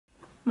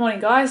Morning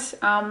guys.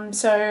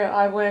 So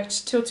I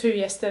worked till 2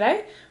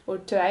 yesterday, or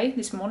today,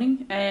 this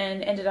morning,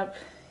 and ended up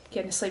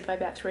getting to sleep by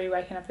about 3,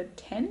 waking up at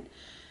 10.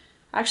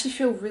 I actually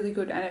feel really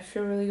good, and I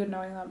feel really good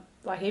knowing I'm,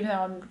 like, even though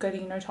I'm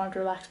getting no time to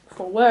relax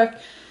before work,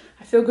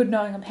 I feel good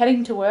knowing I'm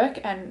heading to work,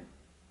 and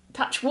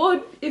touch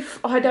wood, if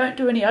I don't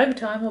do any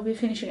overtime, I'll be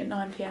finishing at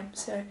 9 p.m.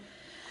 So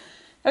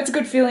that's a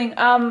good feeling.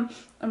 I'm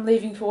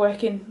leaving for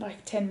work in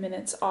like 10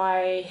 minutes.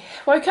 I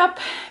woke up,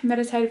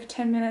 meditated for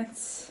 10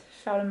 minutes,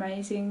 felt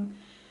amazing.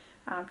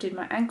 Did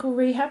my ankle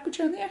rehab, which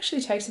only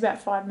actually takes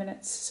about 5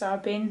 minutes. So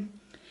I've been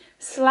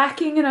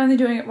slacking and only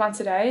doing it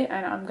once a day,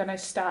 and I'm going to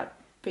start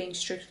being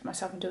strict with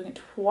myself and doing it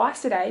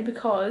twice a day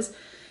because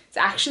it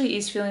actually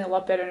is feeling a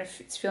lot better, and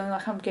it's feeling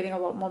like I'm getting a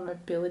lot more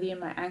mobility in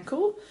my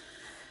ankle.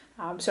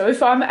 So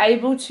if I'm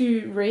able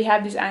to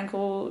rehab this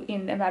ankle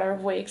in a matter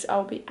of weeks,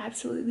 I'll be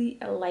absolutely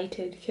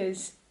elated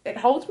because it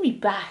holds me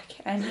back,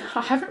 and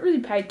I haven't really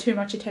paid too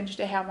much attention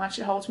to how much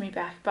it holds me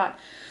back. But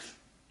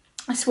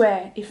I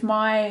swear, if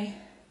my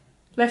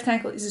left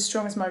ankle is as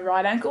strong as my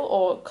right ankle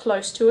or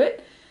close to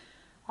it,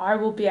 I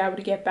will be able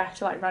to get back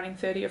to like running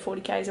 30 or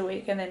 40 Ks a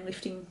week and then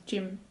lifting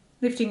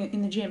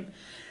in the gym.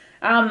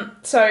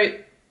 So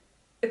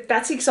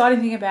that's the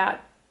exciting thing about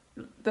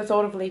the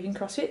thought of leaving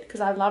CrossFit,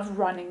 because I love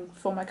running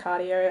for my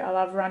cardio. I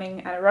love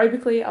running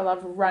anaerobically. I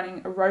love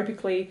running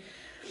aerobically.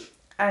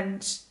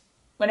 And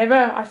whenever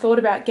I thought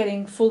about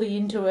getting fully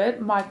into it,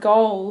 my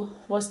goal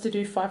was to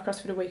do 5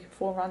 CrossFit a week and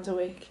 4 runs a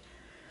week.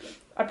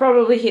 I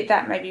probably hit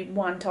that maybe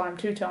 1 time,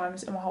 2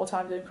 times in my whole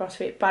time doing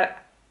CrossFit, but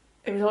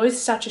it was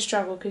always such a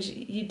struggle because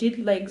you did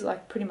legs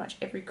like pretty much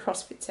every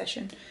CrossFit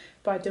session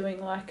by doing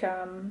like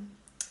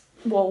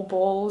wall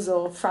balls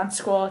or front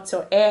squats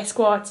or air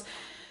squats.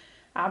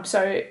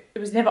 So it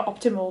was never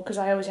optimal because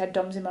I always had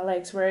DOMs in my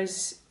legs,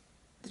 whereas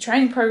the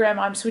training program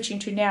I'm switching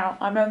to now,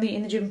 I'm only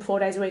in the gym 4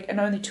 days a week,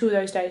 and only 2 of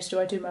those days do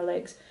I do my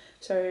legs.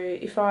 So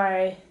if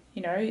I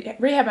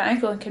rehab my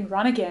ankle and can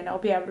run again, I'll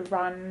be able to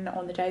run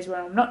on the days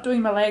where I'm not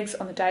doing my legs,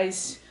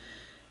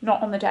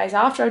 not on the days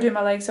after I do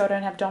my legs, so I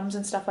don't have DOMs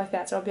and stuff like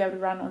that. So I'll be able to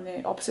run on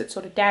the opposite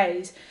sort of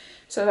days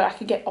so that I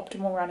can get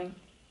optimal running.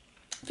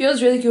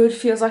 Feels really good,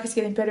 feels like it's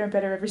getting better and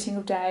better every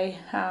single day.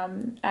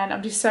 And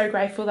I'm just so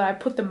grateful that I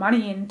put the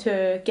money in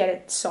to get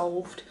it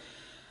solved.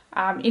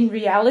 In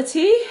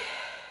reality,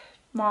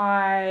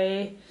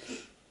 my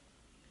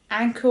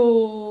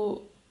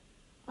ankle...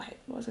 Wait,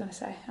 what was I going to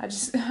say? I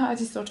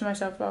just thought to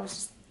myself,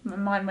 my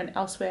mind went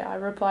elsewhere. I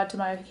replied to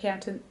my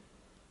accountant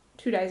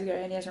 2 days ago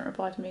and he hasn't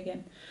replied to me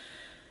again.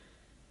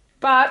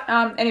 But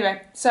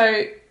anyway,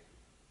 so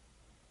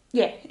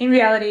yeah, in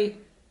reality,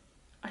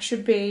 I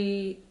should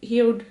be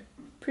healed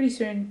pretty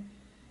soon.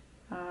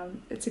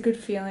 It's a good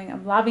feeling.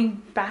 I'm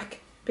loving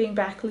being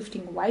back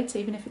lifting weights,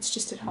 even if it's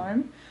just at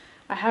home.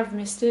 I have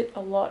missed it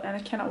a lot, and I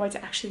cannot wait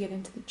to actually get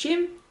into the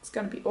gym. It's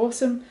going to be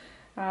awesome.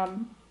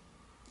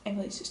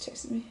 Emily's just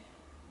texted me.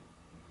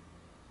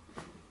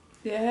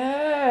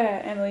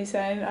 Yeah, Emily's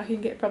saying I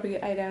can probably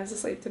get 8 hours of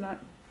sleep tonight,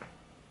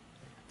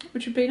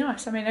 which would be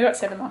nice. I mean, I got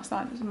 7 last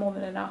night. It was more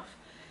than enough.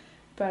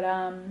 But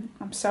I'm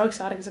so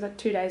excited because I got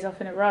 2 days off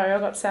in a row. I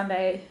got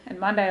Sunday and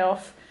Monday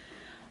off.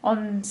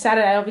 On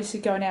Saturday, obviously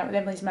going out with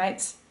Emily's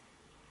mates.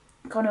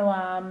 Going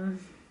to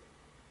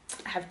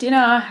have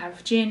dinner,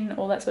 have gin,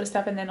 all that sort of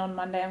stuff. And then on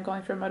Monday, I'm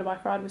going for a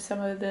motorbike ride with some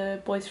of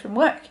the boys from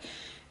work,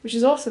 which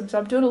is awesome. So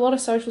I'm doing a lot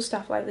of social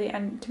stuff lately.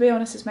 And to be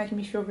honest, it's making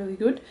me feel really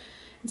good.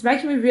 It's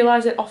making me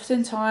realise that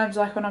oftentimes,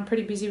 like when I'm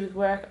pretty busy with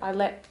work, I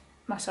let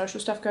my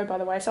social stuff go by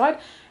the wayside.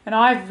 And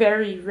I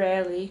very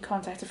rarely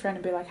contact a friend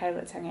and be like, hey,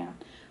 let's hang out.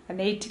 I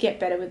need to get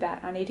better with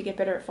that. I need to get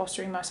better at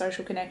fostering my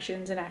social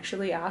connections and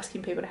actually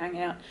asking people to hang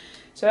out.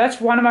 So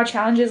that's one of my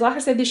challenges. Like I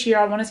said, this year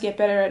I want to get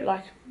better at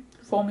like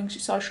forming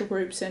social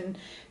groups and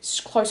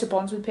closer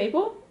bonds with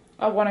people.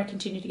 I want to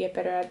continue to get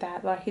better at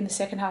that. Like in the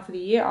second half of the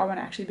year, I want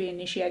to actually be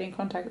initiating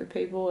contact with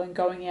people and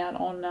going out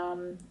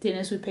on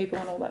dinners with people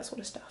and all that sort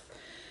of stuff.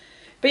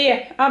 But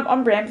yeah,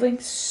 I'm rambling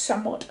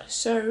somewhat,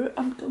 so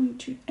I'm going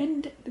to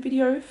end the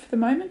video for the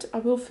moment. I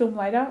will film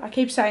later. I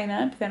keep saying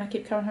that, but then I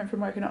keep coming home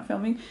from work and not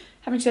filming.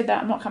 Having said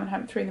that, I'm not coming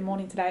home at 3 in the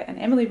morning today, and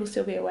Emily will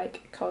still be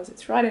awake because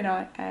it's Friday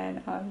night,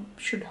 and I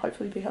should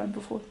hopefully be home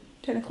before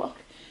 10 o'clock.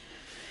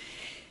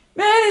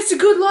 Man, it's a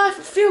good life.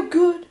 I feel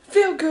good.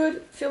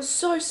 Feel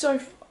so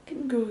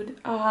fucking good.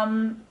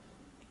 About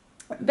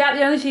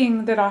the only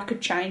thing that I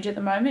could change at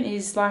the moment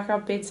is, like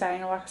I've been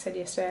saying, or like I said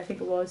yesterday, I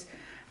think it was,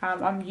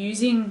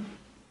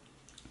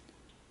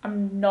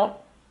 I'm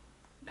not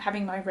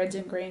having my reds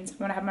and greens. I'm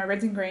going to have my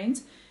reds and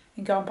greens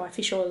and go and buy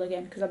fish oil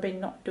again because I've been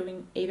not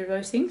doing either of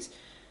those things.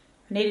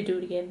 I need to do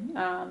it again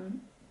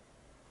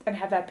and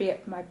have that be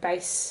at my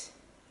base.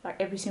 Like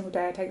every single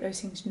day I take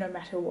those things no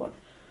matter what.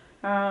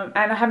 And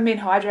I haven't been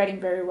hydrating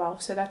very well,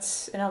 so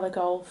that's another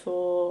goal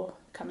for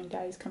coming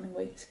days, coming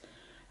weeks.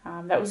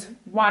 That was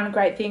one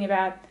great thing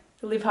about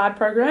the Live Hard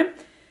program,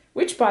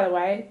 which, by the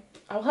way,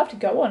 I'll have to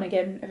go on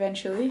again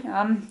eventually.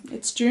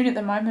 It's June at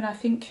the moment. I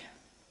think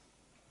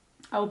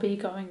I'll be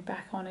going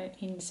back on it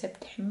in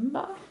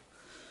September.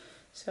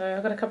 So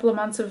I've got a couple of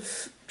months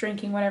of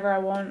drinking whenever I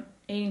want,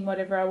 eating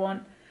whatever I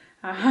want.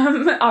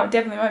 I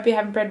definitely won't be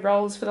having bread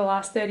rolls for the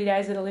last 30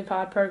 days of the Live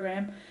Hard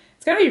program.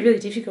 It's going to be really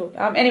difficult.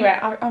 Anyway,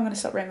 I'm going to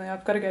stop rambling.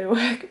 I've got to go to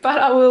work, but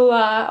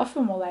I'll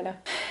film more later.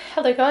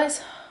 Hello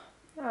guys.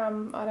 I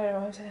don't know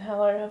why I'm saying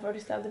hello. I've already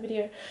started the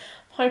video.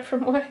 I'm home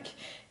from work.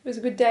 It was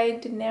a good day.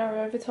 Did an hour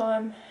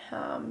overtime.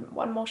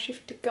 One more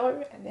shift to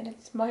go, and then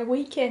it's my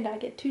weekend. I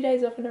get 2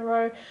 days off in a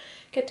row.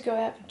 Get to go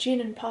out for gin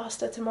and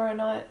pasta tomorrow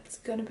night. It's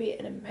going to be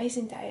an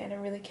amazing day, and I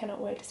really cannot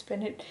wait to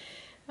spend it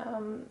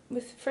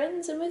with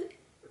friends and with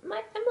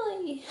my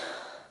family.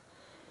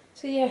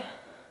 So yeah,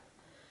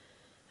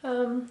 I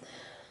don't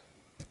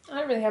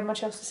really have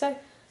much else to say.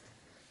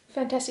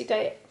 Fantastic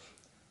day.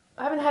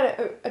 I haven't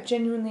had a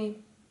genuinely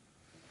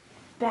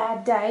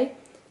bad day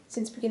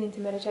since beginning to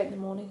meditate in the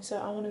morning, so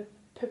I want to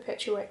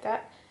perpetuate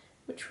that.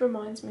 Which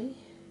reminds me,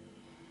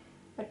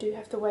 I do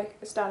have to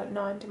start at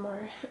 9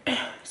 tomorrow.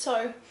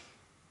 So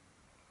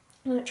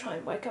I'm going to try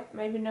and wake up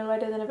maybe no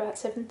later than about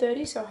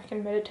 7:30 so I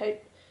can meditate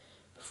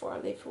before I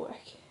leave for work.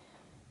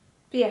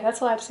 But yeah,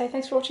 that's all I have to say.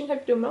 Thanks for watching.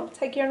 Hope you're doing well.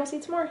 Take care and I'll see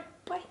you tomorrow.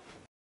 Bye.